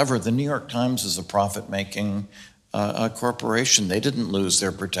case ever. The New York Times is a profit-making corporation. They didn't lose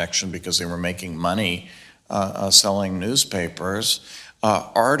their protection because they were making money selling newspapers.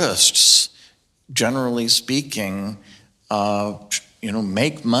 Artists, generally speaking,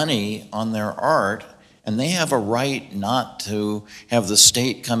 make money on their art, and they have a right not to have the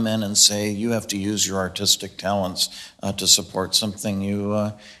state come in and say, you have to use your artistic talents to support something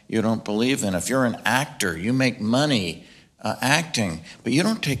you don't believe in. If you're an actor, you make money acting, but you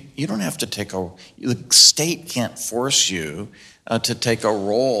don't have to the state can't force you to take a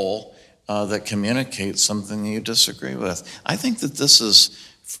role that communicates something you disagree with. I think that this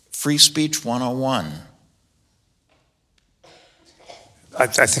is free speech 101. I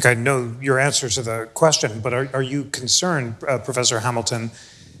think I know your answer to the question, but are you concerned, Professor Hamilton,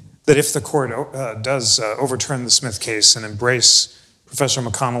 that if the court does overturn the Smith case and embrace Professor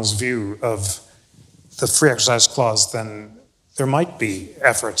McConnell's view of the Free Exercise Clause, then there might be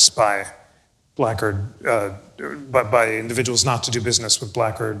efforts by Black or by individuals not to do business with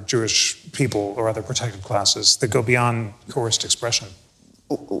Black or Jewish people or other protected classes that go beyond coerced expression?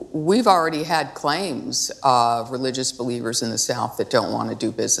 We've already had claims of religious believers in the South that don't want to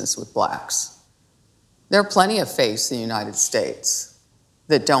do business with Blacks. There are plenty of faiths in the United States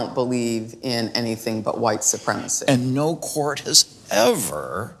that don't believe in anything but white supremacy. And no court has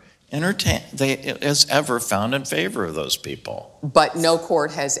ever found in favor of those people. But no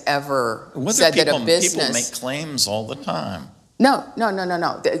court has ever said that a business... People make claims all the time. No.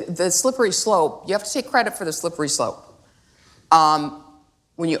 The slippery slope, you have to take credit for the slippery slope.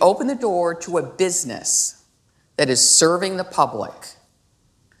 When you open the door to a business that is serving the public,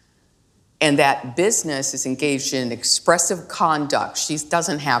 and that business is engaged in expressive conduct, she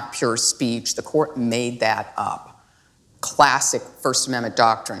doesn't have pure speech. The court made that up. Classic First Amendment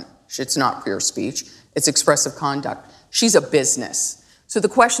doctrine. It's not pure speech, it's expressive conduct. She's a business. So the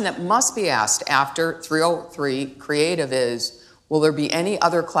question that must be asked after 303 Creative is, will there be any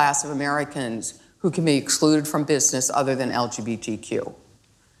other class of Americans who can be excluded from business other than LGBTQ?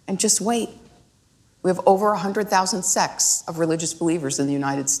 And just wait. We have over 100,000 sects of religious believers in the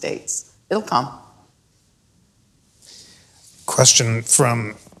United States. It'll come. Question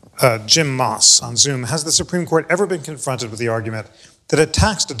from Jim Moss on Zoom. Has the Supreme Court ever been confronted with the argument that a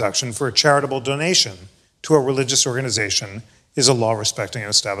tax deduction for a charitable donation to a religious organization is a law respecting an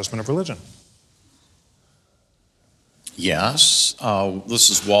establishment of religion? Yes. This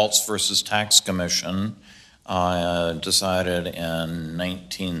is Waltz versus Tax Commission, decided in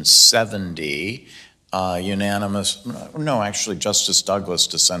 1970. Justice Douglas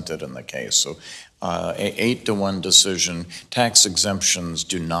dissented in the case. So 8-1 decision. Tax exemptions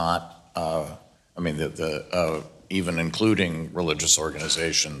do not, even including religious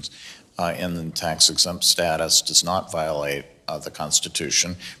organizations in the tax exempt status does not violate the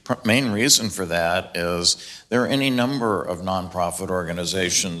Constitution. Main reason for that is there are any number of nonprofit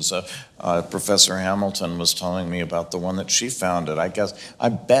organizations. Professor Hamilton was telling me about the one that she founded. I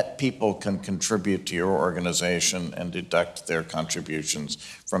bet people can contribute to your organization and deduct their contributions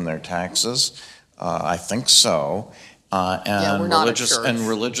from their taxes. I think so. We're not a church. And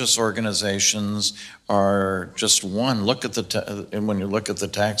religious organizations are just one. And when you look at the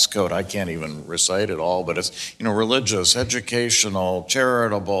tax code, I can't even recite it all, but it's religious, educational,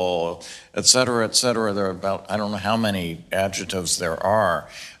 charitable, et cetera, et cetera. There are about, I don't know how many adjectives there are.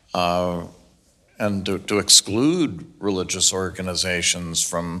 And to exclude religious organizations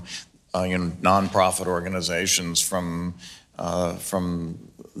from nonprofit organizations from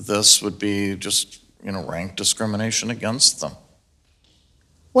this would be just rank discrimination against them.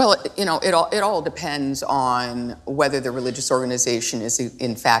 Well, it all depends on whether the religious organization is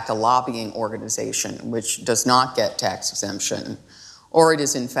in fact a lobbying organization, which does not get tax exemption, or it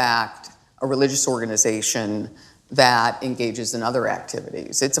is in fact a religious organization that engages in other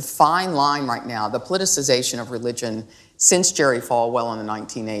activities. It's a fine line right now. The politicization of religion since Jerry Falwell in the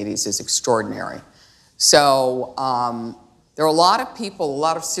 1980s is extraordinary. So there are a lot of people, a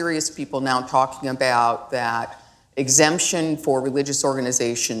lot of serious people now talking about that exemption for religious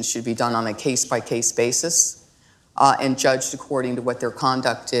organizations should be done on a case-by-case basis and judged according to what their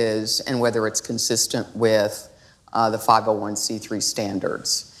conduct is and whether it's consistent with the 501c3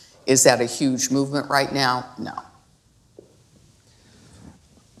 standards. Is that a huge movement right now? No.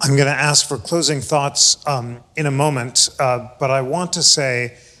 I'm going to ask for closing thoughts in a moment, but I want to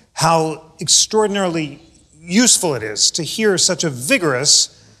say how extraordinarily useful it is to hear such a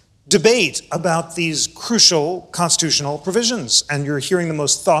vigorous debate about these crucial constitutional provisions. And you're hearing the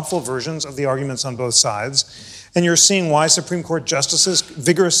most thoughtful versions of the arguments on both sides. And you're seeing why Supreme Court justices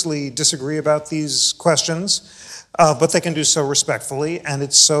vigorously disagree about these questions, but they can do so respectfully. And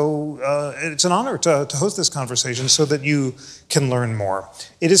it's an honor to host this conversation so that you can learn more.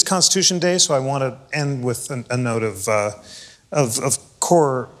 It is Constitution Day, so I want to end with a note of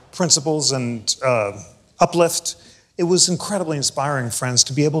core principles and uplift. It was incredibly inspiring, friends,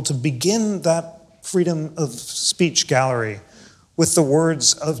 to be able to begin that freedom of speech gallery with the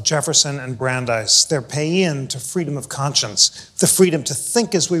words of Jefferson and Brandeis, their paean to freedom of conscience, the freedom to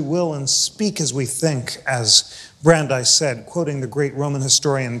think as we will and speak as we think, as Brandeis said, quoting the great Roman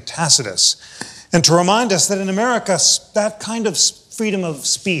historian Tacitus, and to remind us that in America, that kind of freedom of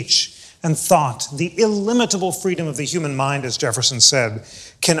speech and thought, the illimitable freedom of the human mind, as Jefferson said,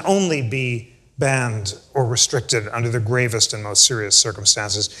 can only be banned or restricted under the gravest and most serious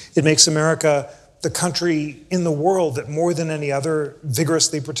circumstances. It makes America the country in the world that more than any other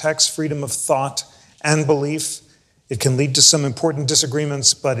vigorously protects freedom of thought and belief. It can lead to some important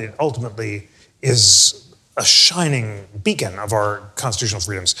disagreements, but it ultimately is a shining beacon of our constitutional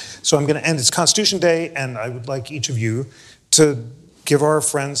freedoms. So I'm going to end. It's Constitution Day, and I would like each of you to give our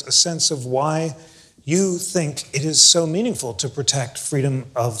friends a sense of why you think it is so meaningful to protect freedom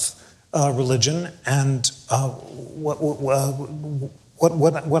of religion, and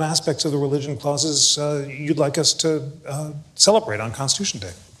what aspects of the religion clauses you'd like us to celebrate on Constitution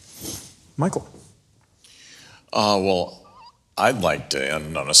Day. Michael. Well, I'd like to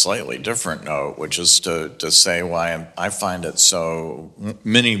end on a slightly different note, which is to say why I find it so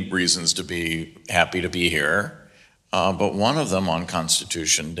many reasons to be happy to be here. But one of them on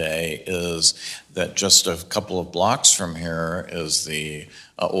Constitution Day is that just a couple of blocks from here is the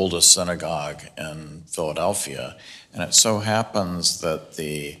oldest synagogue in Philadelphia. And it so happens that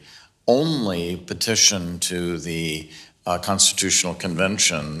the only petition to the Constitutional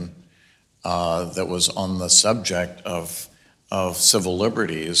Convention that was on the subject of civil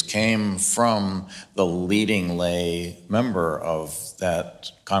liberties came from the leading lay member of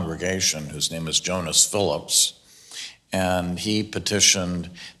that congregation, whose name is Jonas Phillips. And he petitioned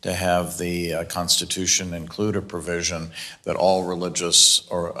to have the Constitution include a provision that all religious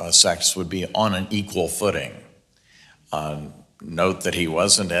or sects would be on an equal footing. Note that he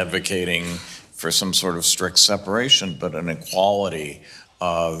wasn't advocating for some sort of strict separation, but an equality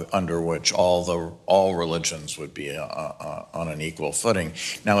under which all religions would be on an equal footing.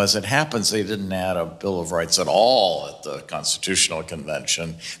 Now, as it happens, they didn't add a Bill of Rights at all at the Constitutional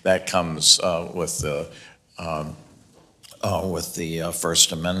Convention. That comes with the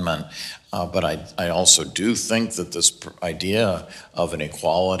First Amendment. But I also do think that this idea of an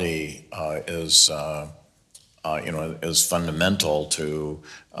equality is fundamental to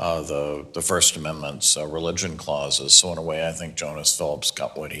the First Amendment's religion clauses. So in a way, I think Jonas Phillips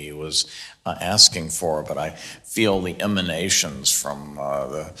got what he was asking for. But I feel the emanations from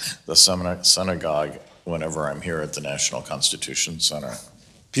the synagogue whenever I'm here at the National Constitution Center.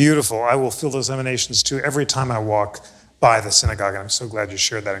 Beautiful. I will feel those emanations too every time I walk by the synagogue, and I'm so glad you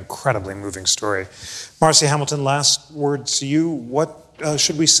shared that incredibly moving story. Marcy Hamilton, last word to you. What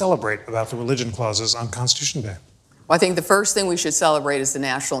should we celebrate about the religion clauses on Constitution Day? Well, I think the first thing we should celebrate is the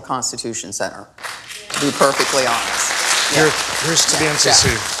National Constitution Center, to be perfectly honest. Here's to the NCC.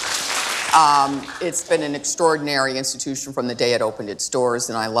 It's been an extraordinary institution from the day it opened its doors,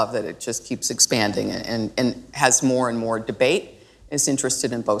 and I love that it just keeps expanding and has more and more debate, is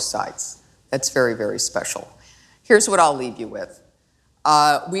interested in both sides. That's very, very special. Here's what I'll leave you with.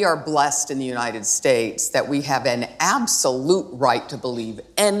 We are blessed in the United States that we have an absolute right to believe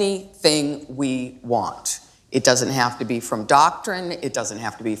anything we want. It doesn't have to be from doctrine. It doesn't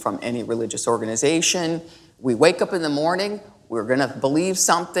have to be from any religious organization. We wake up in the morning, we're going to believe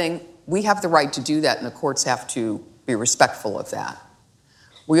something. We have the right to do that, and the courts have to be respectful of that.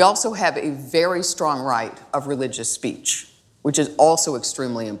 We also have a very strong right of religious speech, which is also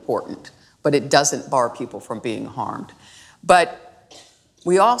extremely important, but it doesn't bar people from being harmed. But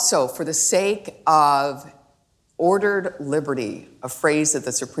we also, for the sake of ordered liberty, a phrase that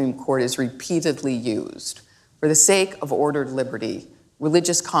the Supreme Court has repeatedly used, for the sake of ordered liberty,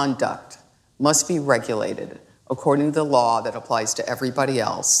 religious conduct must be regulated according to the law that applies to everybody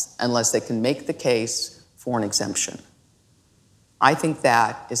else, unless they can make the case for an exemption. I think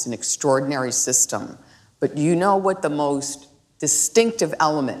that is an extraordinary system. But you know what the most distinctive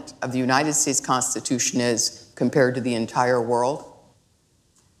element of the United States Constitution is compared to the entire world?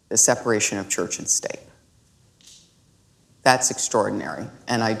 The separation of church and state. That's extraordinary,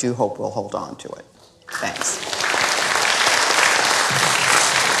 and I do hope we'll hold on to it. Thanks.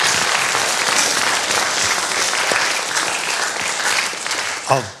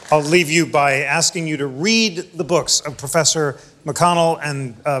 I'll leave you by asking you to read the books of Professor McConnell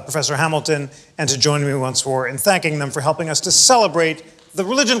and Professor Hamilton, and to join me once more in thanking them for helping us to celebrate the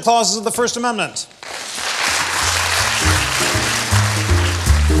religion clauses of the First Amendment.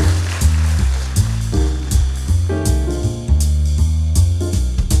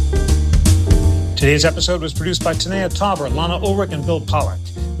 Today's episode was produced by Tanea Tauber, Lana Ulrich, and Bill Pollack.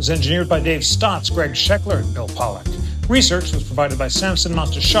 It was engineered by Dave Stotts, Greg Scheckler, and Bill Pollack. Research was provided by Samson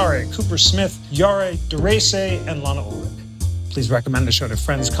Montashari, Cooper Smith, Yare DeRace, and Lana Ulrich. Please recommend the show to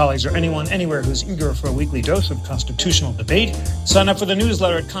friends, colleagues, or anyone anywhere who's eager for a weekly dose of constitutional debate. Sign up for the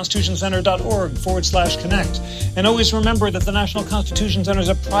newsletter at constitutioncenter.org/connect. And always remember that the National Constitution Center is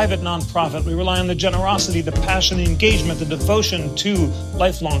a private nonprofit. We rely on the generosity, the passion, the engagement, the devotion to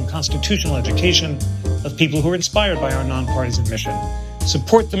lifelong constitutional education of people who are inspired by our nonpartisan mission.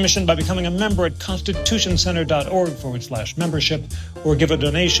 Support the mission by becoming a member at constitutioncenter.org/membership, or give a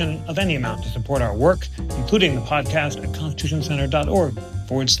donation of any amount to support our work, including the podcast at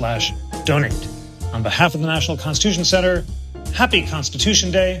constitutioncenter.org/donate. On behalf of the National Constitution Center, happy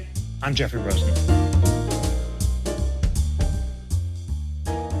Constitution Day. I'm Jeffrey Rosen.